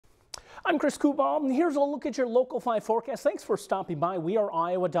I'm Chris Kubal, and here's a look at your Local 5 forecast. Thanks for stopping by. We are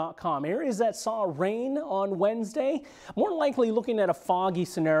Iowa.com. Areas that saw rain on Wednesday, more likely looking at a foggy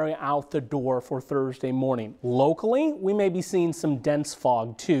scenario out the door for Thursday morning. Locally, we may be seeing some dense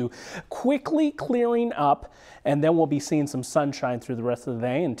fog too, quickly clearing up, and then we'll be seeing some sunshine through the rest of the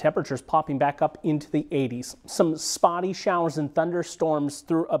day and temperatures popping back up into the 80s. Some spotty showers and thunderstorms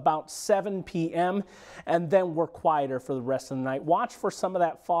through about 7 p.m. and then we're quieter for the rest of the night. Watch for some of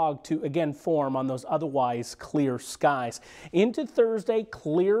that fog to again form on those otherwise clear skies. Into Thursday,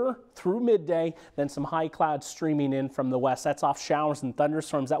 clear through midday, then some high clouds streaming in from the west. That's off showers and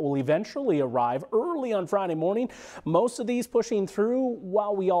thunderstorms that will eventually arrive early on Friday morning. Most of these pushing through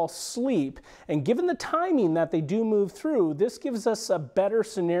while we all sleep. And given the timing that they do move through, this gives us a better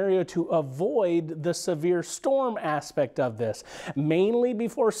scenario to avoid the severe storm aspect of this. Mainly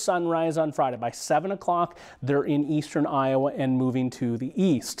before sunrise on Friday. By 7 o'clock, they're in eastern Iowa and moving to the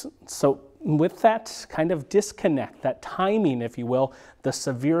east. So with that kind of disconnect, that timing, if you will, the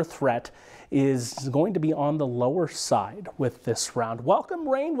severe threat is going to be on the lower side with this round. Welcome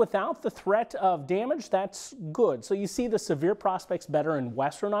rain without the threat of damage. That's good. So you see the severe prospects better in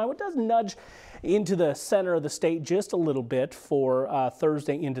western Iowa. It does nudge into the center of the state just a little bit for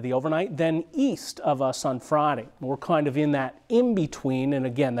Thursday into the overnight, then east of us on Friday. We're kind of in that in-between, and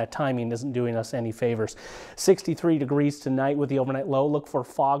again, that timing isn't doing us any favors. 63 degrees tonight with the overnight low. Look for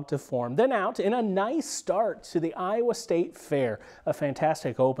fog to form. Then out in a nice start to the Iowa State Fair. A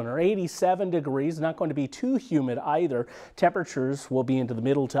fantastic opener. 87 degrees, not going to be too humid either. Temperatures will be into the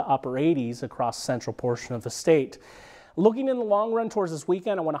middle to upper 80s across the central portion of the state. Looking in the long run towards this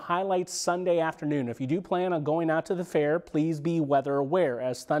weekend, I want to highlight Sunday afternoon. If you do plan on going out to the fair, please be weather aware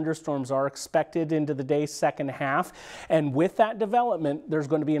as thunderstorms are expected into the day's second half. And with that development, there's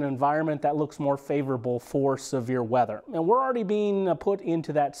going to be an environment that looks more favorable for severe weather. And we're already being put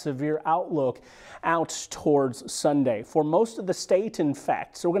into that severe outlook out towards Sunday. For most of the state, in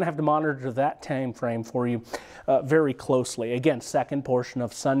fact, so we're going to have to monitor that time frame for you very closely. Again, second portion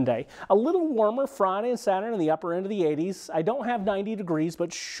of Sunday. A little warmer Friday and Saturday in the upper end of the 80s. I don't have 90 degrees,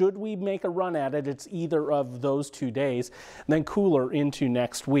 but should we make a run at it, it's either of those 2 days. And then cooler into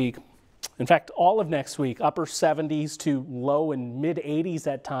next week. In fact, all of next week, upper 70s to low and mid 80s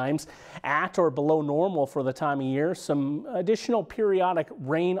at times, at or below normal for the time of year. Some additional periodic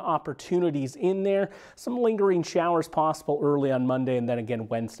rain opportunities in there. Some lingering showers possible early on Monday and then again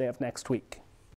Wednesday of next week.